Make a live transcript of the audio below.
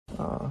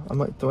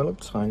Do I look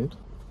tired?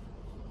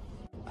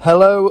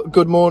 Hello,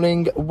 good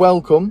morning,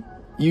 welcome.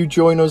 You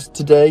join us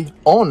today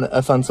on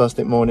a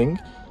fantastic morning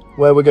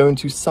where we're going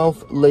to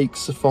South Lake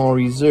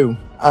Safari Zoo.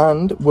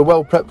 And we're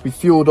well prepped, we've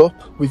fueled up,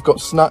 we've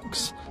got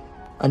snacks,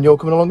 and you're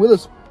coming along with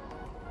us.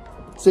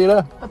 See you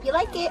there. Hope you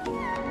like it.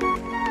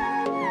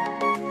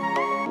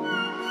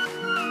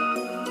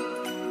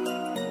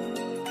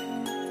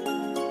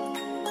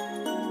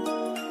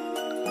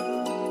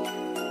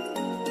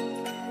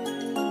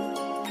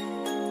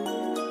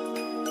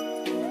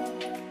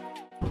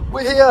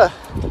 We're here.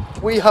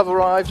 We have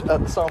arrived at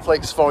the South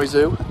Lake Safari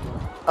Zoo,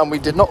 and we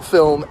did not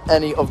film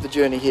any of the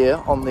journey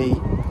here on the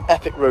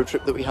epic road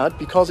trip that we had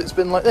because it's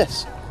been like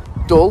this,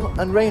 dull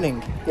and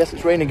raining. Yes,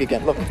 it's raining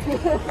again. Look,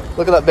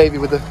 look at that baby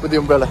with the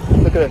umbrella.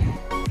 Look at it.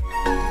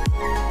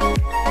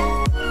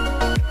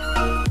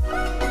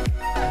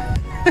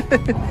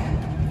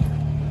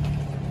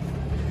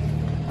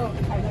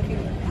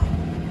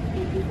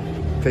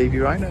 Baby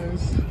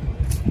rhinos.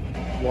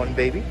 One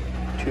baby,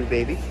 two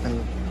baby,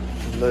 and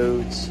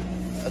loads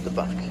at the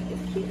back.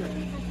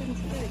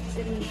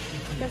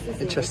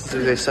 In Chester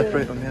Zoo they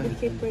separate them, yeah.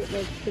 They separate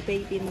the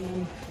baby and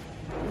then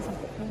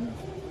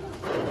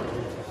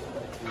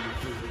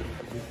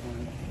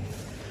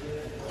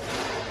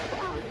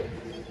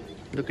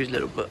Look at his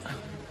little butt.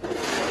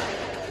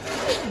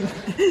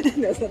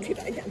 Let's not do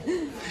that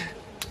again.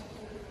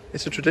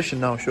 It's a tradition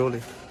now,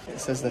 surely. It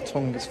says their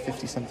tongue is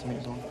 50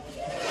 centimetres long.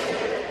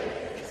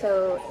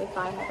 So if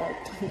I had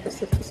like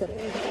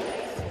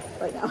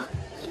 50% right now.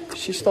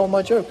 She stole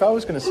my joke. I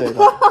was going to say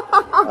that.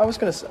 I was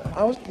going to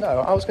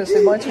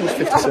say my tongue was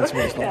 50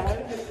 centimetres long. Yeah.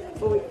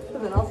 Well,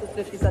 someone else is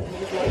 50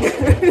 centimetres long.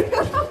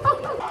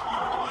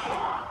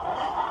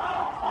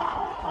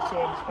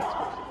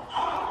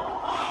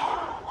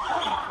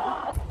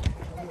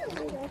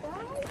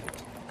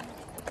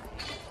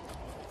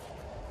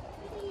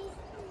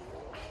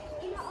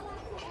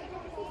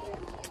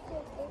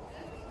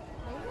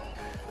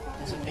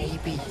 There's a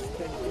baby.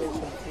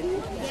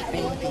 There's a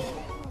baby.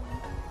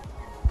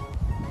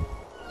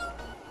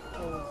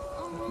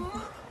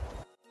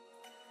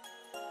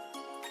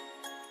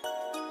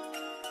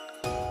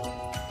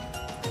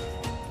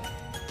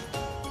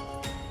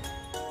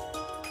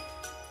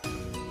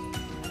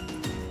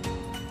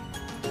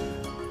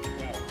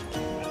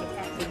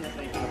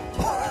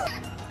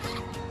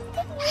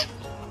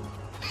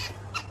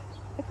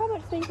 Look how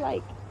much they've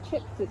like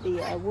chipped with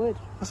the wood.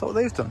 That's what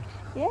they've done.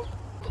 Yeah.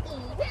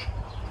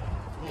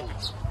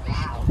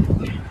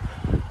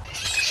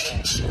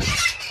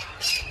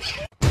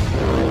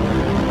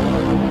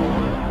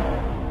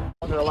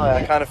 I'm not gonna lie,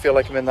 I kind of feel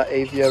like I'm in that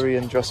aviary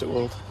in Jurassic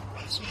World.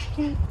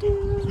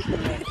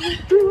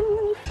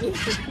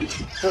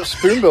 What,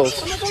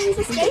 spoonbills? Oh my god, he's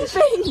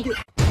escaping!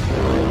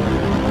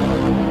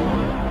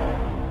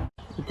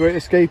 The Great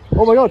Escape.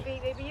 Oh my god!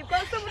 Baby, you've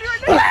got somebody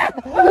right there!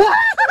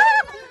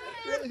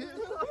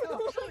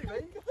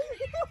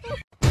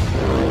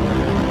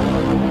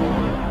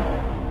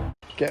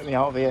 Get me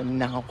out of here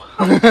now.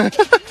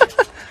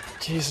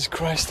 Jesus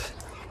Christ.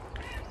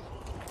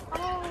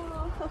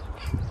 Oh.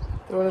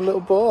 They're in a little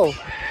ball.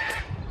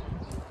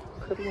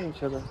 Cuddling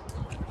each other.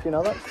 You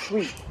know, that's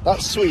sweet.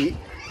 That's sweet.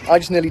 I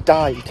just nearly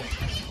died.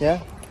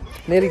 Yeah?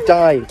 Nearly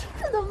died.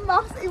 The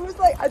mass, it was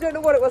like, I don't know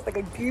what it was, like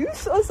a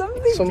goose or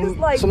something? Some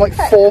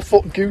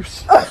 4-foot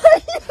goose. You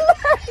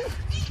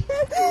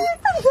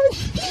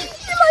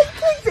like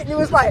kicked it and it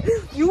was like,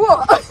 you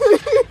what? I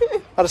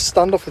had a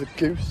standoff with a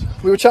goose.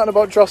 We were chatting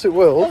about Jurassic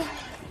World.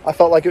 I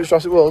felt like it was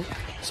Jurassic World.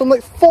 Some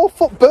like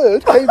 4-foot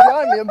bird came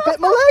behind me and bit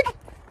my leg.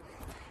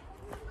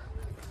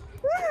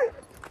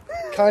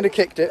 Kind of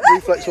kicked it.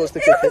 Reflex was to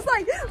kick it. It was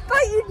like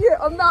biting you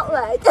on that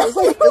leg. It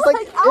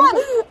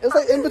was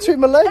like in between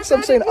my legs.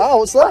 I'm saying, ow,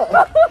 what's that?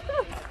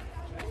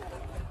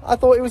 I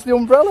thought it was the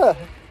umbrella.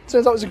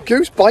 Turns out it was a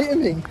goose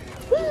biting me.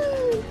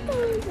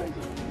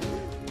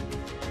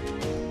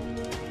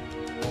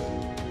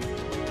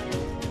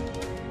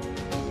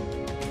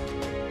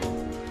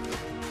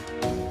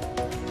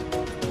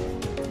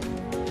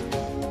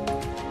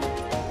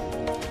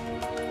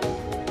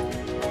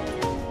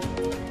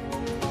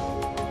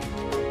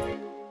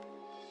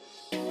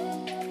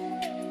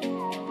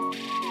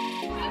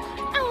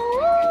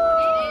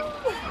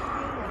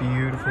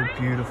 Beautiful,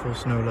 beautiful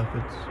snow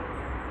leopards.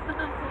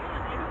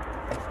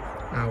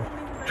 Ow.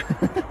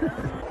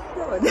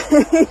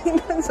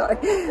 I'm sorry.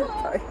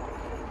 Sorry.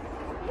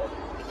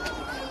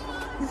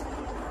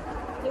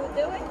 Do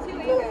it too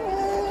eager.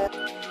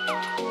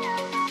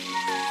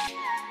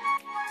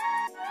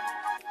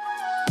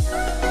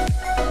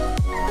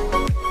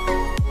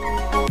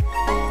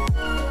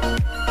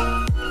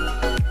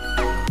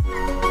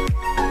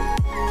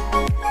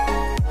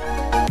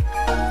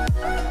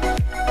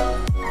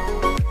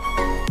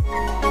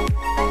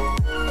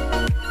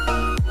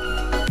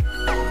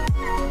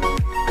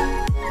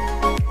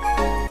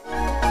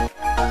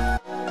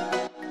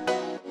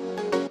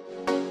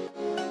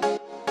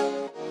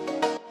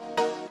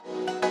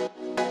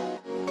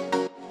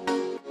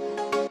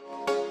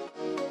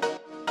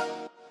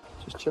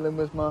 Chilling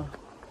with my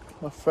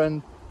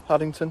friend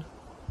Paddington.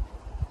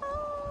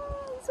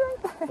 Oh, it's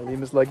right there. The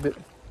lemurs legged it.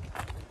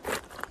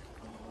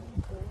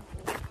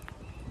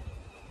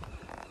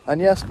 And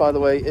yes, by the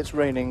way, it's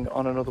raining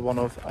on another one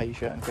of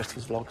Ayeisha and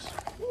Chris's vlogs.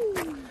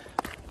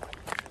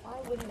 Why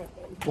wouldn't it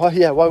be? Why,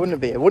 yeah, why wouldn't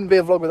it be? It wouldn't be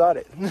a vlog without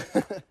it.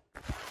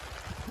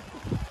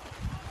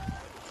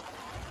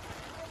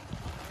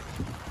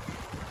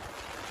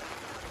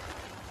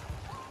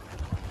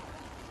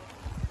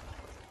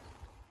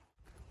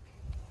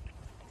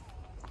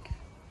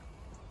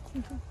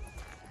 I'm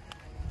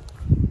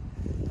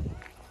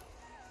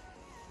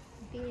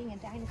feeling a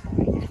dinosaur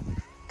right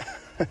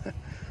now.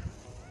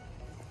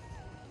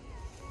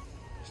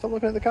 Stop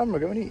looking at the camera,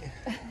 go and eat.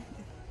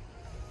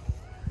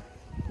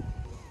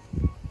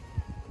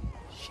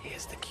 She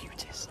is the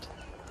cutest.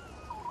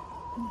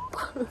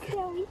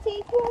 Can we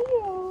take one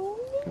home?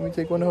 Can we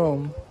take one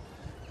home?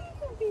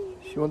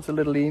 She wants a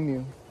little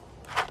emu.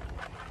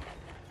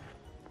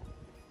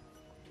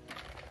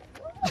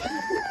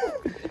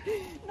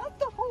 Not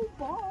the whole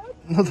bar.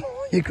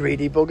 You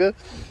greedy bugger.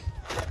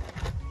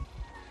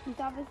 He's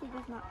obviously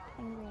just not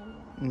hungry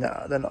anymore.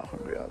 No, they're not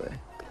hungry, are they?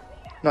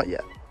 Not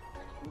yet.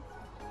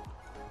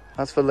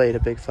 That's for later,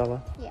 big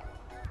fella. Yeah.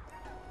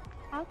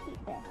 I'll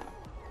keep this.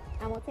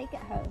 And we'll take it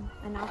home.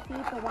 And I'll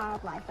feed the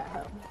wildlife at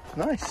home.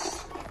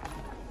 Nice.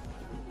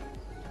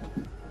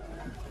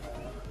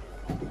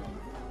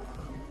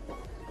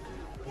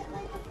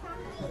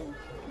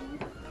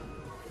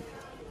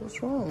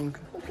 What's wrong?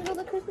 Look at all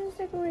the Christmas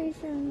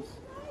decorations.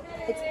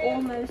 It's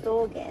almost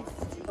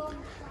August.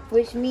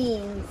 Which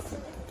means...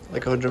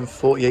 Like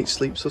 148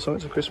 sleeps or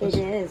something for Christmas? It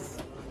is.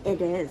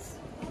 It is.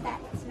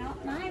 That's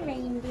not my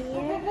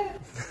reindeer.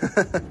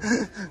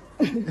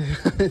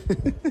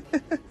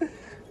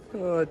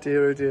 Oh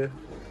dear, oh dear.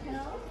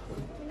 No?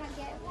 Did not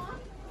get one?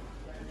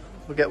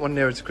 We'll get one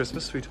nearer to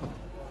Christmas, sweetheart.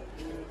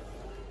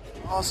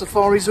 Our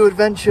Safari Zoo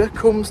adventure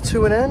comes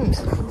to an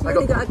end. I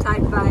got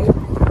attacked by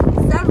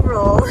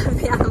several of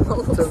the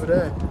animals. It's over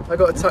there. I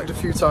got attacked a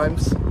few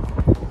times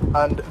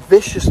and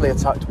viciously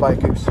attacked by a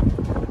goose.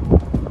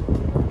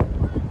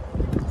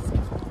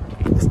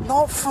 It's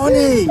not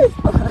funny!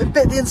 It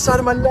bit the inside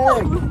of my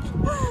leg.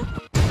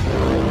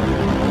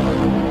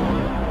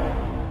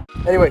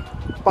 Anyway,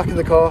 back in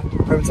the car,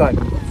 home time.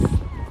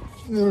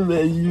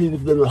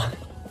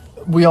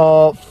 We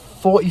are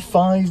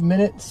 45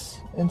 minutes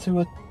into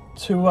a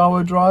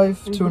 2-hour drive,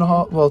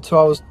 2.5, well, 2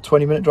 hours,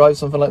 20-minute drive,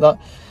 something like that.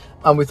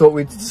 And we thought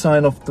we'd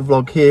sign off the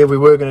vlog here. We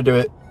were going to do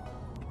it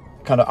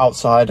kind of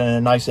outside in a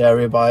nice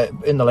area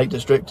in the Lake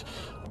District.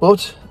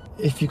 But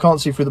if you can't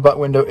see through the back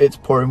window, it's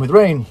pouring with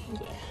rain.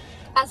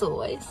 As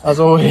always. As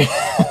always.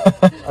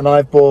 And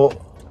I've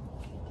bought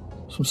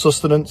some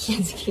sustenance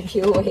To keep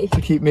you awake.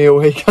 to keep me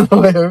awake on the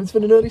way home. It's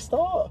been an early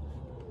start.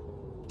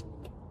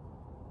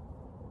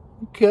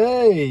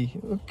 Okay,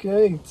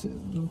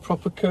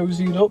 proper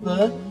cozied up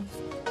there.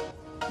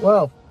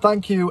 Well,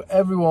 thank you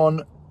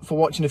everyone for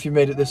watching if you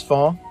made it this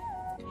far.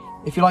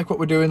 If you like what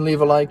we're doing, leave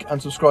a like and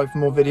subscribe for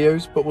more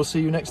videos, but we'll see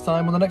you next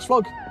time on the next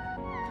vlog.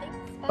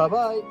 Bye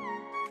bye.